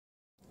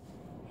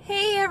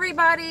Hey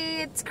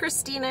everybody, it's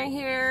Christina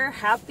here.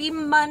 Happy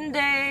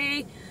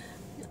Monday.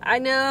 I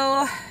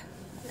know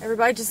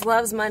everybody just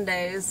loves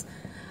Mondays.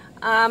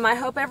 I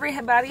hope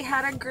everybody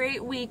had a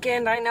great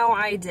weekend. I know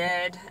I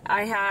did.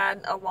 I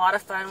had a lot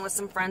of fun with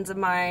some friends of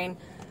mine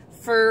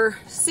for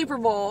Super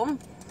Bowl.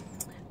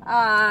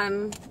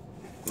 My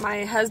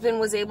husband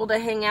was able to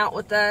hang out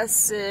with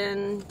us,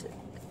 and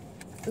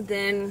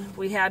then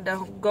we had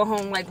to go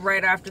home like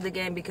right after the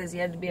game because he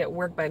had to be at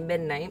work by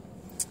midnight.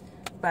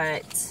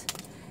 But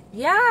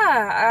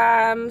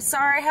yeah,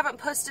 sorry I haven't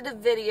posted a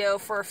video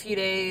for a few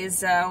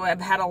days. I've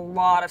had a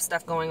lot of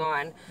stuff going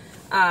on.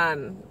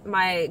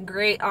 My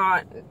great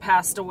aunt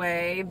passed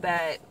away,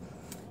 but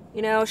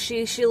you know,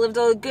 she lived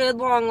a good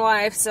long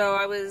life, so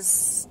I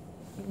was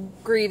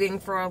grieving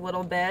for a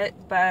little bit.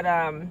 But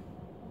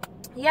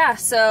yeah,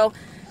 so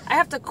I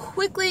have to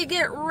quickly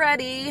get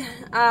ready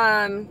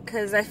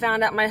because I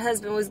found out my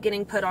husband was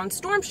getting put on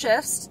storm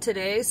shifts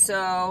today,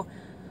 so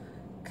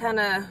kind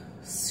of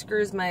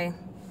screws my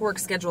work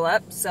schedule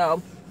up.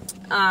 So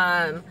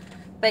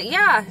but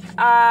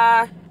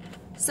yeah,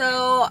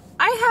 so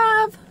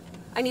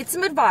I need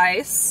some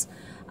advice.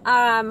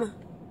 As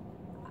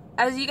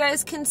you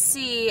guys can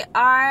see,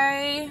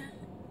 I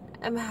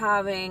am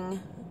having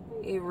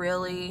a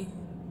really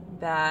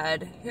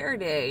bad hair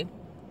day.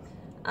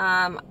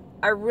 I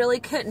really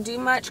couldn't do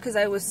much because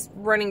I was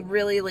running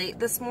really late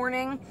this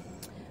morning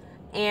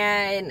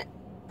and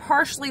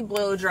partially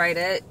blow dried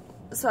it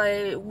so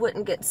I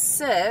wouldn't get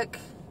sick.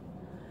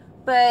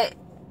 But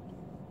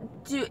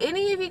do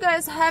any of you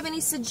guys have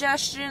any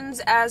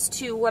suggestions as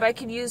to what I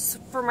could use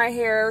for my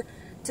hair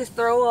to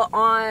throw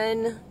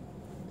on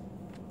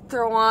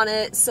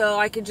it so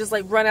I could just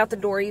like run out the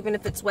door even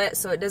if it's wet,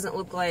 so it doesn't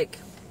look like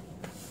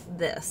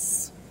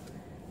this?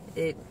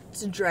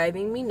 It's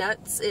driving me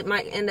nuts. It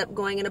might end up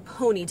going in a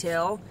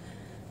ponytail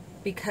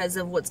because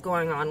of what's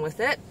going on with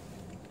it.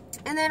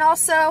 And then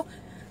also,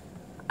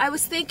 I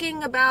was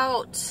thinking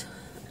about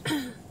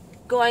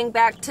going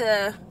back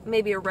to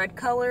maybe a red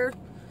color.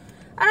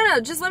 I don't know,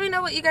 just let me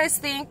know what you guys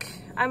think.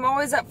 I'm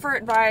always up for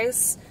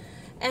advice.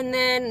 And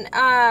then,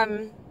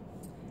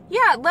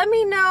 yeah, let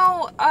me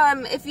know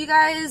if you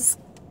guys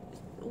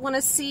want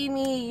to see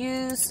me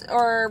use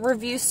or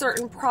review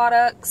certain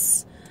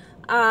products.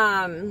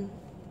 And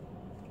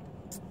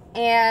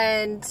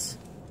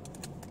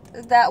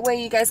that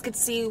way you guys could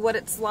see what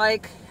it's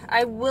like.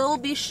 I will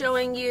be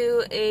showing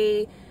you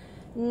a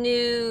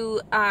new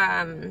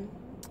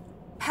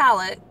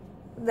palette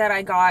that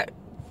I got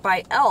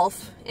by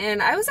Elf,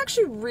 and I was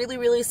actually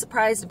really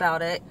surprised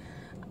about it.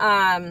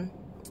 And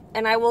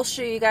I will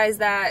show you guys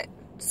that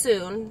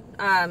soon,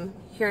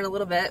 here in a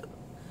little bit,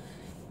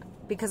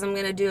 because I'm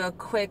gonna do a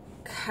quick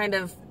kind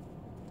of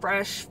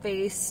fresh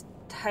face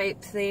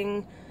type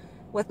thing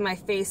with my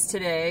face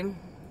today.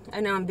 I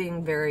know I'm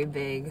being very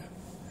vague,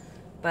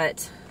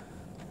 but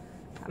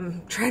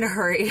I'm trying to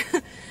hurry.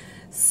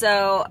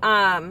 So,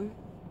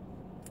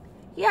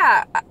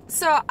 yeah,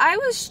 so I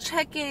was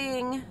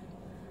checking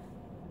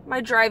my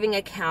driving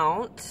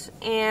account,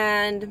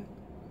 and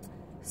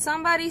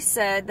somebody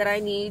said that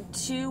I need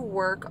to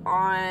work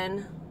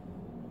on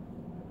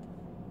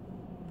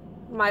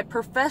my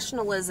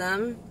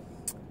professionalism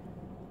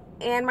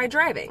and my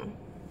driving.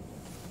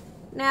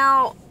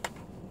 Now,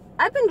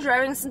 I've been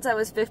driving since I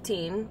was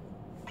 15,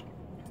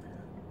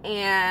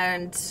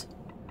 and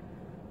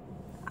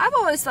I've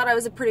always thought I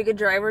was a pretty good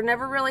driver.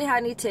 Never really had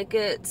any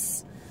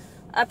tickets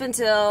up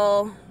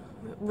until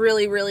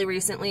really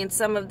recently, and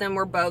some of them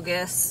were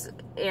bogus,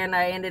 and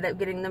I ended up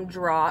getting them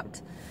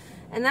dropped.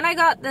 And then I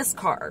got this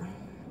car,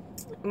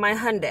 my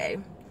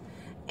Hyundai,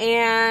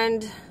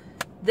 and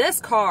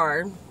this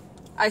car,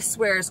 I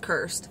swear, is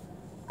cursed.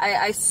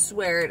 I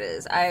swear it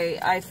is.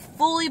 I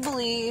fully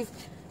believe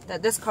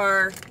that this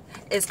car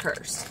is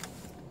cursed,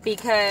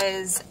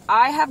 because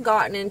I have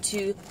gotten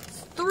into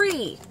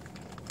 3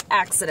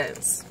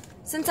 accidents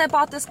since I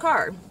bought this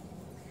car.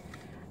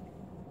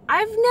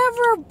 I've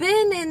never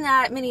been in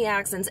that many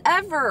accidents,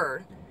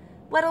 ever,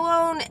 let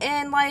alone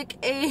in like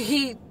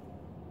a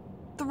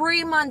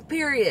 3-month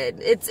period.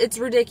 It's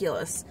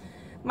ridiculous.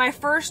 My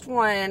first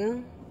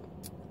one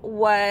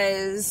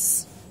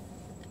was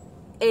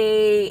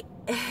a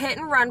hit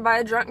and run by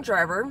a drunk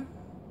driver,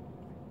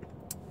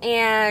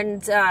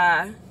 and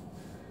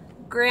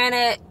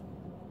granted,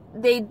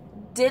 they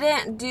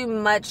didn't do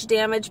much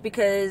damage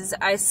because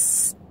I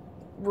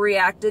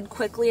reacted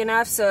quickly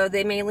enough, so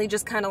they mainly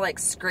just kind of like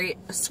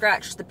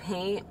scratched the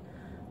paint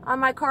on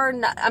my car.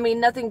 I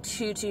mean, nothing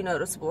too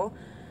noticeable.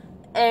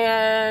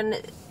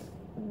 And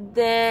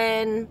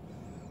then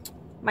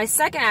my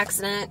second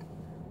accident,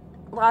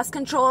 lost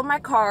control of my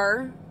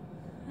car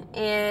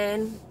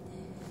and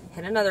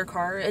hit another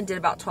car and did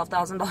about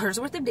 $12,000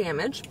 worth of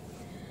damage.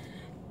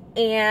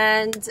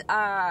 And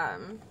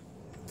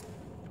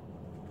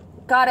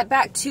got it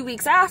back 2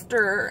 weeks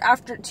after.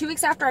 2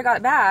 weeks after I got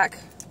it back,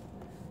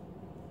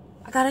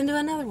 I got into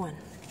another one.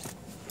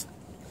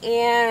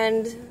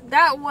 And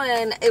that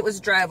one, it was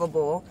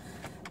drivable,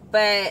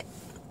 but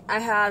I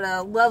had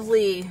a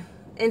lovely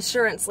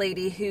insurance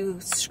lady who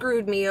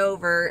screwed me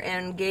over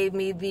and gave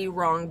me the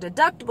wrong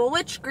deductible,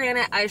 which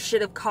granted I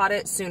should have caught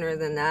it sooner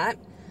than that,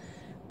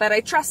 but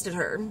I trusted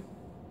her.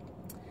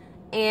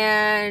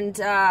 And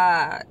so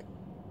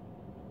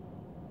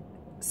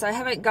I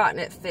haven't gotten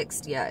it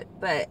fixed yet,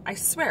 but I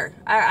swear,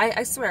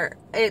 I swear,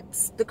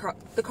 it's the car.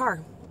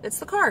 It's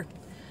the car.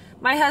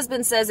 My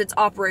husband says it's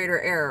operator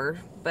error,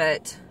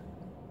 but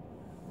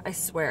I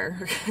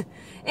swear.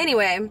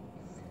 Anyway,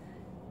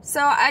 so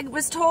I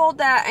was told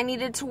that I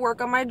needed to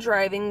work on my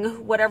driving,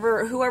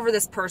 whoever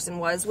this person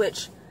was,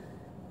 which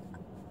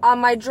on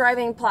my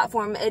driving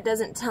platform, it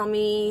doesn't tell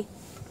me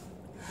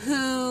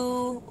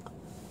who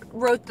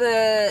wrote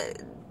the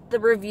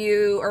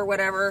review or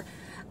whatever.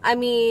 I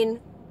mean,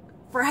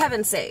 for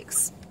heaven's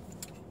sakes.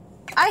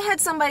 I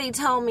had somebody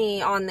tell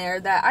me on there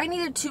that I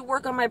needed to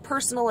work on my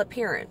personal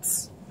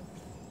appearance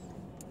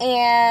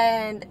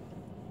and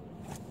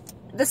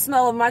the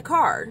smell of my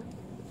car.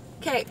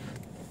 Okay,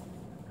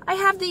 I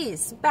have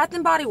these, Bath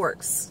and Body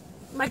Works.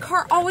 My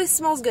car always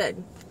smells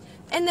good.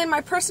 And then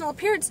my personal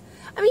appearance,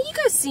 I mean, you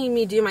guys see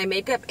me do my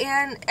makeup,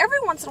 and every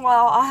once in a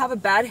while I'll have a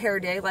bad hair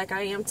day like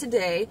I am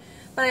today,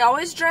 but I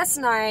always dress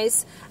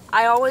nice.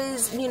 I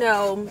always, you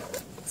know,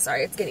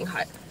 sorry, it's getting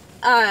hot.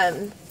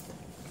 I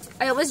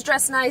always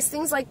dress nice,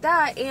 things like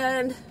that,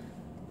 and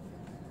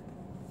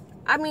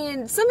I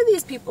mean, some of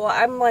these people,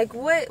 I'm like,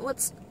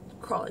 what's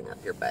crawling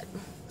up your butt?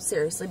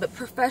 Seriously, but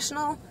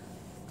professional,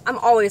 I'm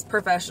always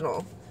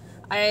professional.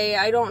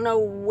 I don't know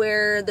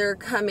where they're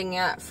coming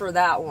at for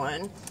that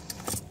one,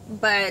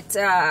 but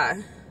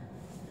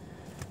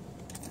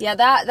yeah,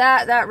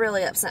 that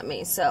really upset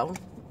me. So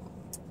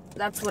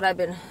that's what I've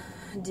been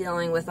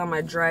dealing with on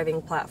my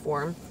driving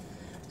platform.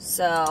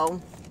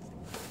 So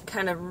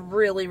kind of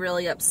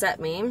really upset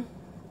me.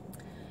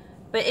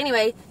 But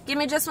anyway, give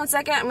me just 1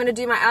 second. I'm going to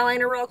do my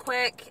eyeliner real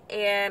quick,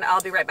 and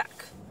I'll be right back.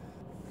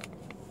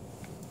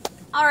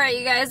 Alright,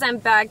 you guys, I'm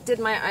back. Did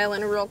my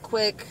eyeliner real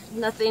quick.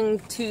 Nothing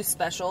too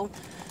special.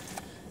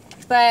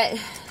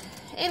 But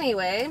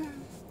anyway,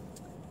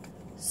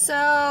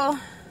 so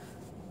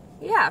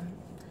yeah.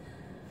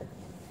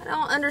 I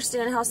don't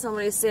understand how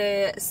somebody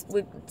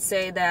would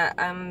say that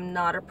I'm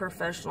not a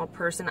professional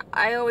person.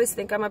 I always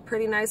think I'm a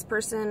pretty nice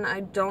person.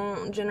 I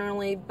don't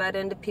generally butt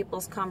into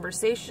people's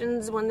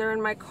conversations when they're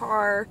in my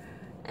car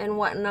and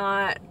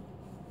whatnot.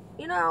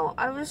 You know,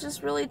 I was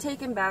just really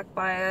taken back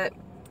by it.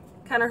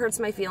 Kind of hurts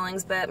my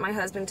feelings, but my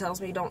husband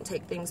tells me don't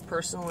take things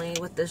personally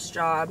with this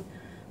job,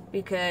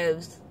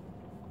 because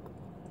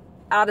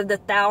out of the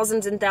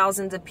thousands and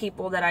thousands of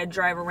people that I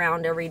drive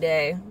around every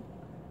day,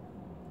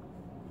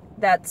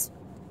 that's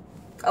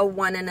a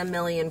 1 in a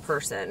million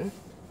person.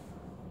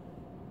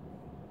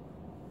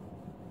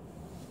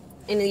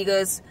 And he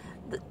goes,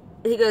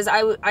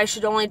 I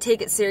should only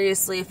take it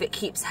seriously if it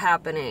keeps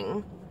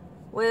happening,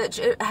 which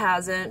it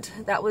hasn't.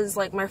 That was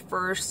like my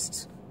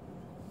first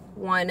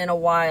one in a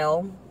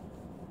while.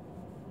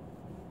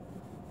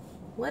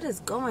 What is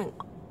going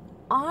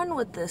on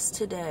with this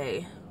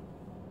today?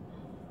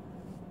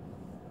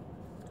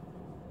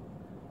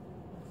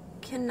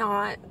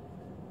 Cannot.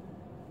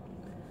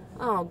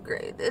 Oh,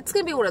 great. It's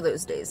going to be one of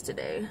those days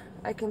today.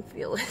 I can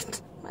feel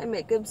it. My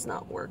makeup's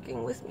not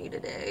working with me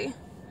today.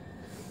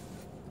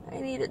 I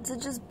need it to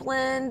just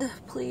blend,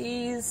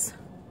 please.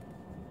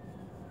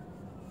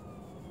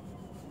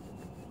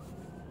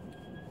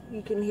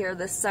 You can hear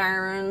the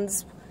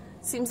sirens.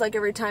 Seems like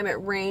every time it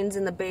rains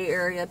in the Bay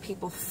Area,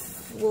 people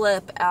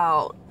flip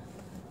out.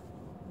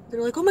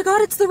 They're like, oh my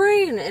God, it's the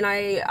rain. And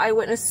I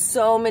witnessed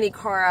so many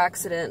car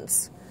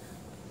accidents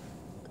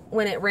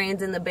when it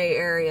rains in the Bay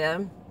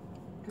Area.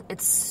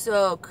 It's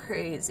so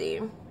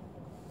crazy.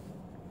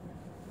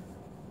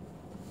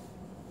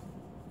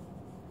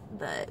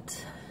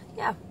 But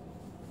yeah,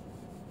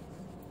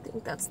 I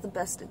think that's the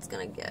best it's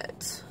gonna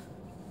get.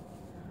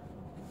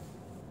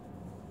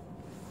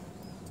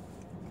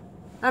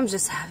 I'm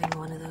just having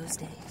one of those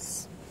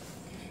days.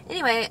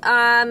 Anyway,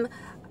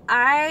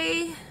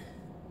 I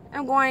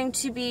am going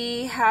to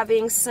be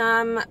having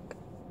some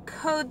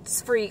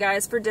codes for you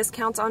guys for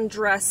discounts on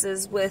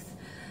dresses with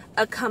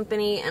a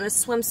company and a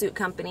swimsuit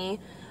company.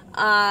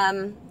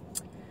 I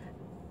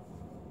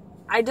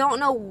don't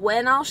know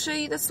when I'll show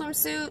you the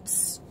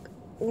swimsuits,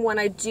 when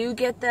I do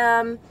get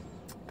them,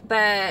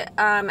 but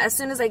as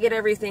soon as I get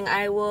everything,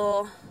 I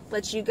will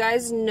let you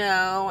guys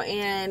know.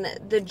 And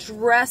the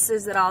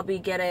dresses that I'll be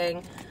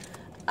getting,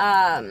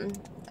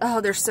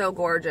 oh, they're so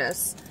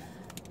gorgeous.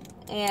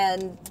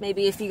 And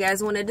maybe if you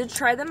guys wanted to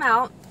try them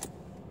out,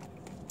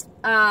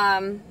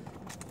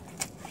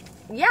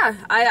 yeah,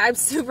 I'm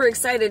super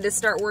excited to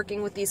start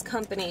working with these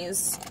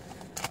companies,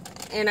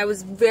 and I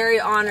was very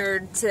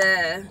honored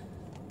to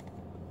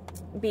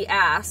be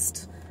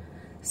asked.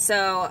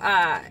 So,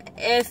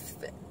 if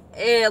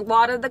a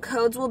lot of the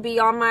codes will be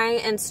on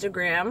my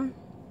Instagram,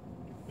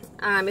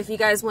 if you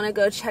guys want to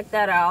go check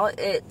that out,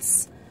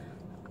 it's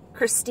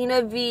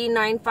Christina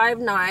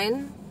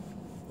V959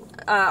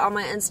 on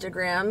my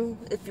Instagram.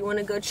 If you want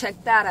to go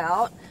check that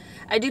out,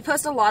 I do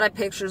post a lot of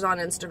pictures on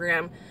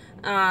Instagram.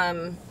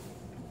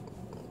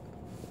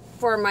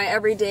 for my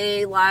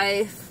everyday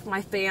life,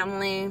 my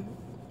family,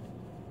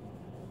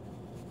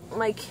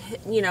 my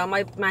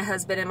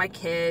husband and my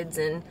kids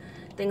and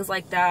things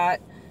like that.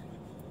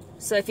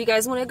 So if you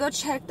guys want to go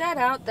check that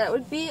out, that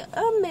would be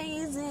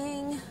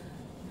amazing.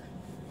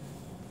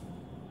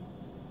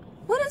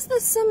 What is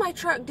this semi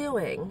truck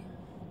doing?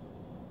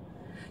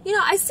 You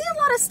know, I see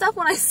a lot of stuff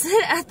when I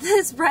sit at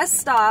this rest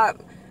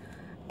stop,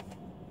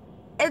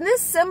 and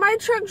this semi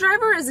truck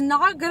driver is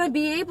not going to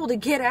be able to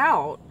get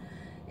out.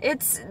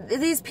 It's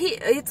going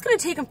to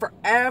take them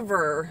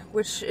forever,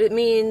 which it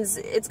means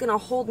it's going to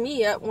hold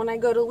me up when I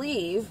go to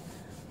leave,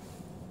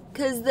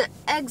 because the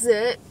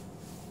exit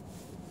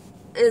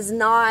is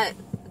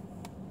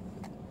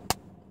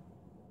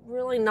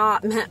really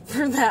not meant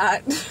for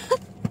that.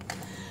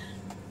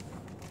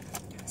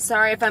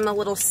 Sorry if I'm a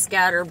little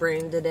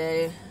scatterbrained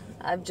today.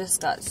 I've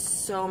just got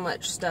so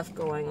much stuff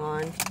going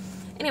on.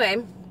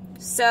 Anyway,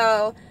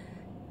 so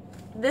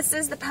this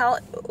is the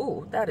palette.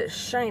 Ooh, that is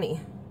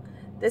shiny.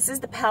 This is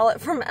the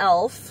palette from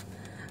e.l.f.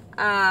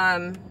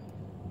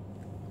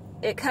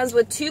 It comes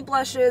with 2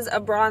 blushes, a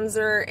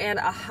bronzer, and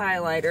a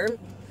highlighter.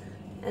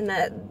 And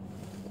that,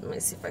 let me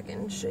see if I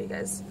can show you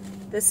guys.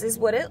 This is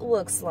what it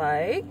looks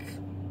like.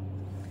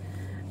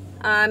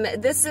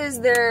 This is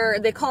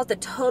they call it the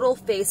Total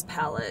Face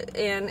Palette,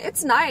 and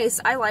it's nice.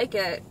 I like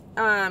it.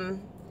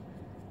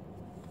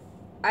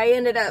 I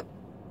ended up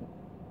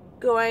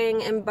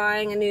going and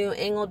buying a new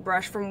angled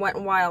brush from Wet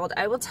n Wild.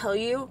 I will tell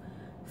you,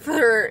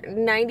 for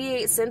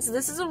 98 cents,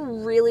 this is a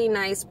really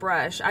nice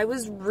brush. I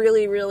was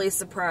really, really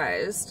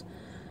surprised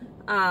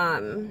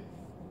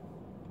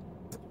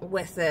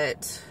with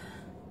it.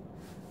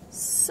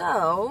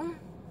 So,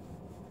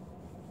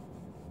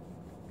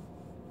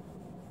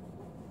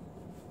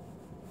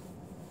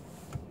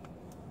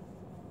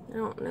 I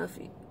don't know if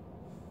you,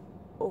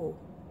 oh,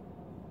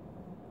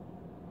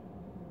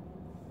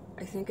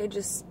 I think I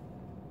just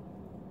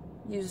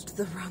used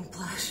the wrong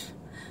blush.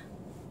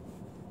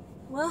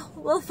 Well,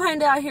 we'll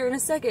find out here in a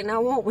second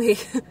now, won't we?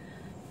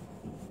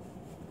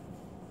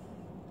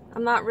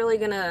 I'm not really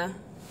gonna,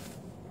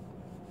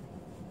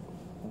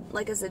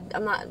 like I said,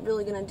 I'm not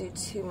really gonna do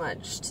too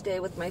much today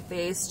with my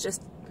face.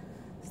 Just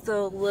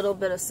throw a little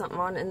bit of something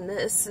on, and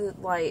this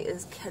light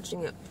is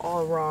catching it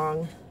all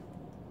wrong.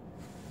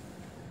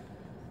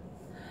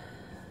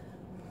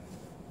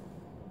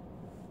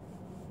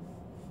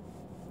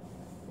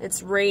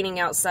 It's raining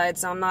outside,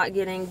 so I'm not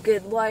getting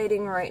good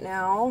lighting right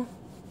now.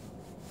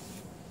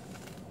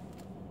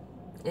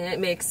 And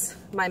it makes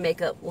my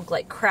makeup look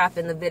like crap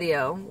in the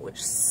video,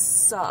 which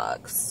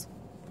sucks.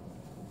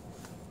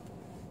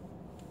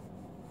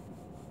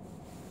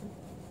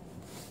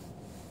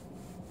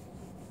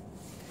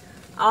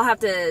 I'll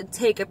have to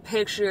take a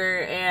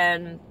picture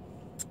and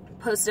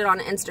post it on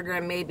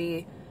Instagram.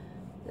 Maybe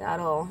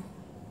that'll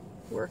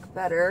work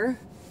better.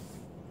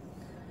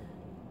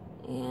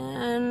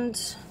 And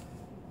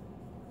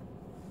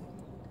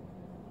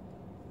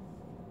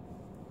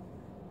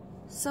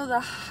so the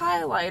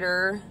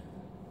highlighter,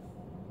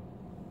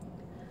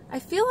 I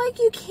feel like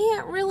you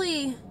can't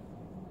really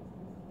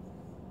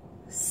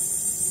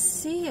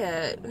see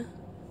it.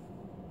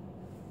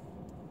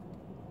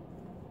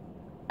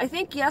 I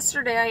think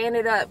yesterday I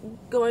ended up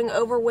going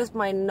over with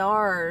my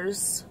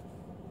NARS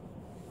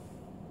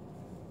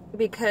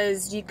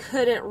because you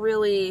couldn't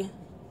really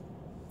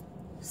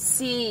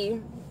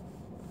see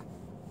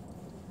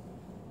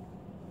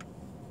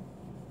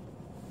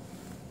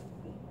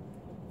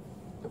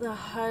the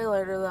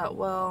highlighter that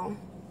well.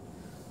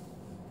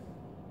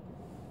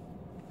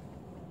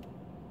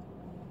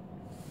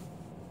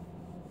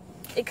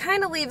 It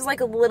kind of leaves like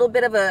a little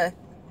bit of a,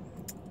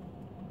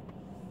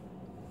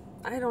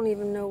 I don't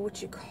even know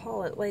what you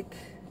call it, like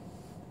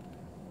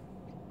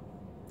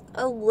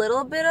a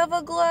little bit of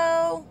a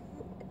glow.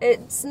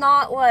 It's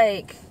not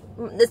like,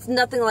 it's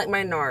nothing like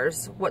my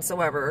NARS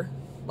whatsoever,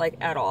 like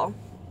at all.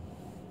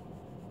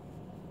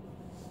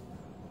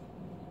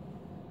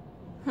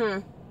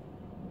 I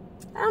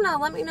don't know,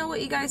 let me know what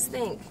you guys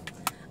think.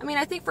 I mean,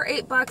 I think for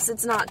 $8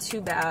 it's not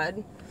too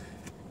bad.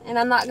 And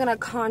I'm not gonna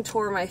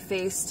contour my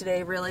face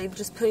today, really,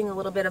 just putting a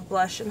little bit of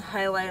blush and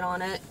highlight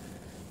on it.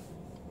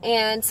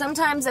 And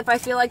sometimes if I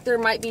feel like there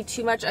might be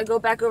too much, I go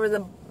back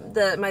over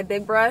my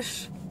big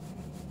brush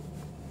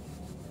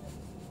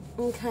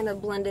and kind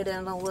of blend it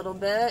in a little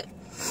bit.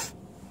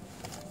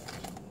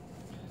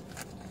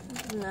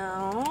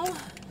 Now,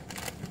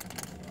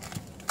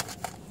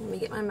 let me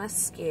get my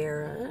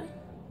mascara.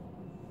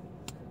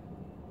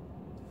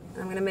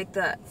 I'm gonna make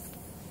that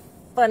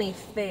funny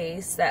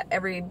face that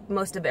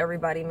most of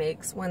everybody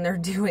makes when they're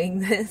doing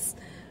this.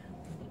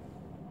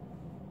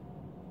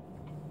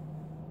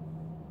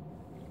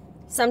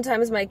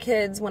 Sometimes my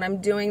kids, when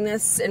I'm doing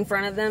this in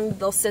front of them,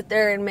 they'll sit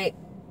there and make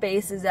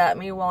faces at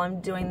me while I'm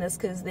doing this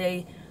because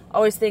they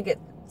always think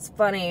it's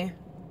funny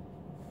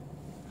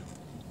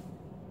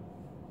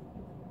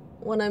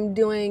when I'm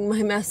doing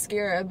my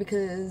mascara,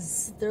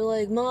 because they're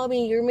like,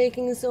 "Mommy, you're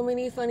making so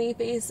many funny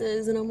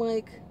faces," and I'm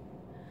like,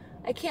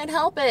 I can't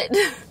help it.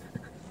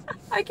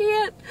 I can't. I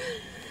can't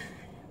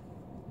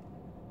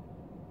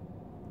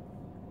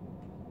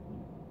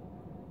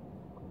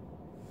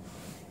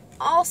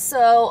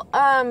also,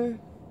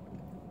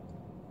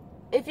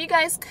 if you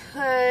guys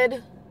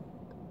could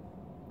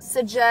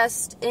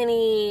suggest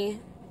any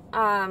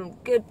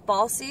good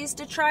falsies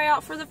to try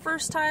out for the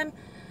first time,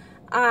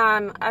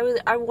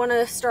 I want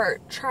to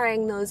start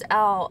trying those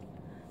out.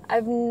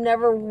 I've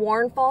never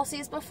worn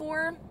falsies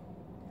before,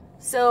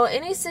 so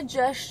any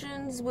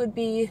suggestions would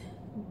be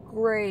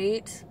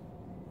great.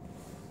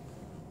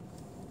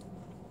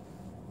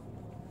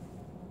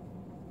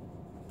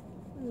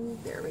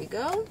 There we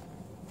go.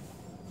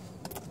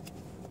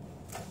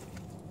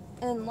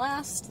 And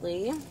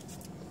lastly,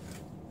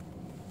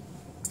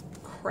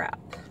 crap.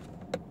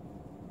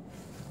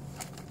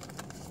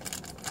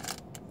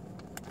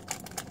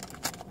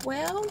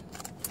 Well,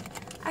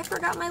 I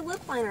forgot my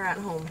lip liner at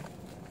home,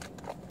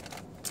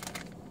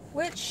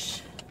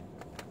 which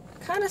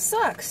kind of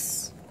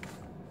sucks,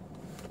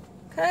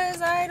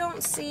 because I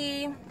don't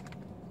see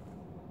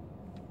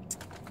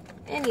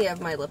any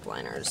of my lip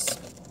liners.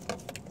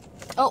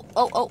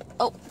 Oh,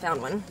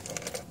 found one.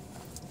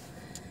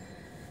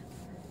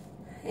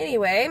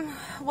 Anyway,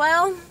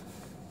 well,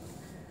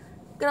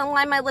 gonna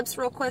line my lips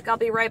real quick. I'll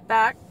be right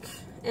back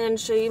and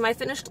show you my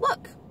finished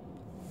look.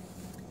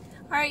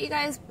 Alright, you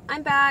guys,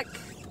 I'm back,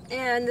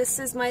 and this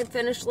is my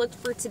finished look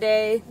for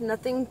today.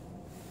 Nothing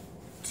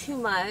too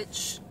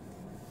much,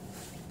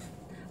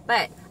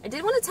 but I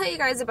did want to tell you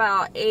guys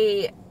about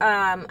a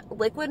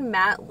liquid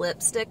matte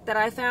lipstick that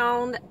I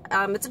found.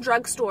 It's a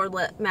drugstore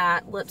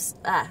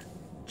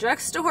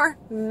drugstore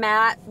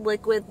matte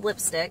liquid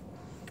lipstick,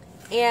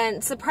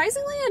 and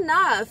surprisingly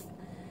enough,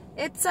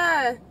 it's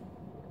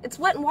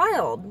Wet n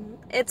Wild.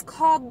 It's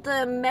called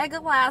the Mega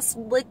Last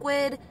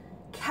Liquid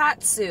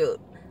Catsuit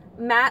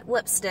matte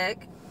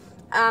lipstick.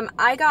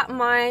 I got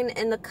mine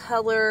in the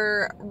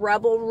color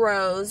Rebel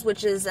Rose,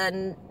 which is a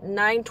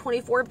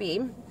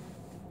 924B,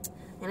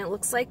 and it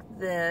looks like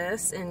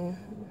this. And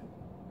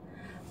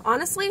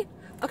honestly,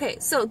 okay,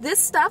 so this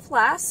stuff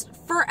lasts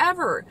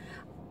forever.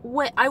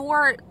 I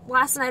wore it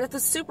last night at the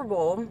Super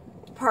Bowl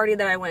party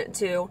that I went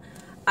to.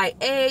 I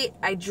ate,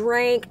 I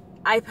drank,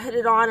 I put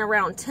it on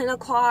around 10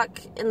 o'clock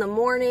in the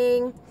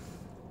morning.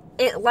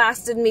 It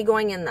lasted me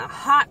going in the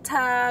hot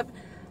tub.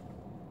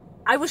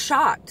 I was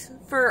shocked.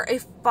 For a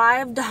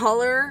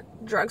 $5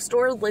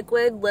 drugstore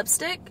liquid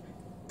lipstick,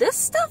 this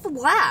stuff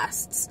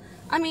lasts.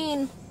 I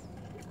mean,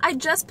 I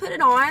just put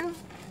it on,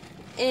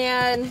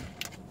 and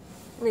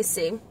let me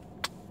see.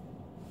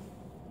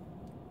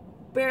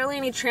 Barely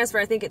any transfer.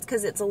 I think it's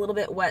because it's a little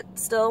bit wet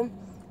still.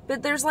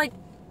 But there's like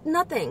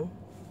nothing.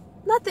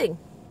 Nothing.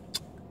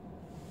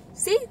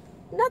 See?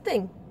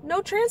 Nothing.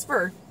 No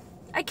transfer.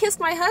 I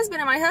kissed my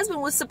husband, and my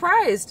husband was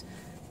surprised.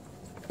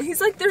 He's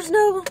like, there's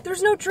no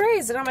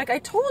trace. And I'm like, I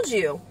told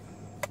you.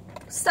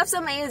 Stuff's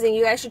amazing.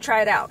 You guys should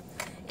try it out.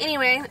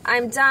 Anyway,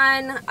 I'm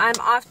done. I'm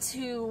off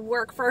to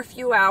work for a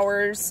few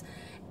hours.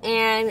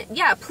 And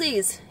yeah,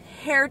 please,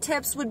 hair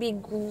tips would be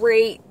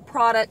great.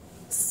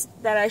 Products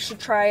that I should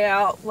try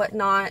out,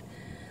 whatnot.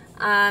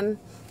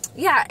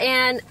 Yeah,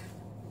 and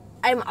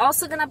I'm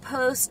also going to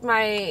post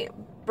my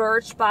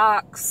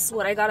Birchbox,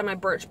 what I got in my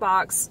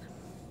Birchbox.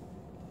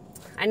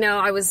 I know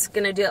I was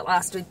going to do it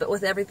last week, but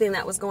with everything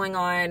that was going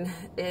on,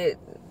 it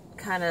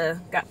kind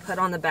of got put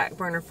on the back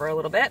burner for a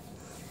little bit.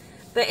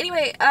 But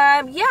anyway,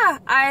 yeah,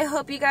 I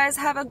hope you guys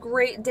have a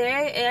great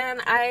day,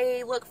 and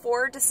I look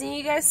forward to seeing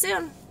you guys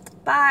soon.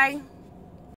 Bye.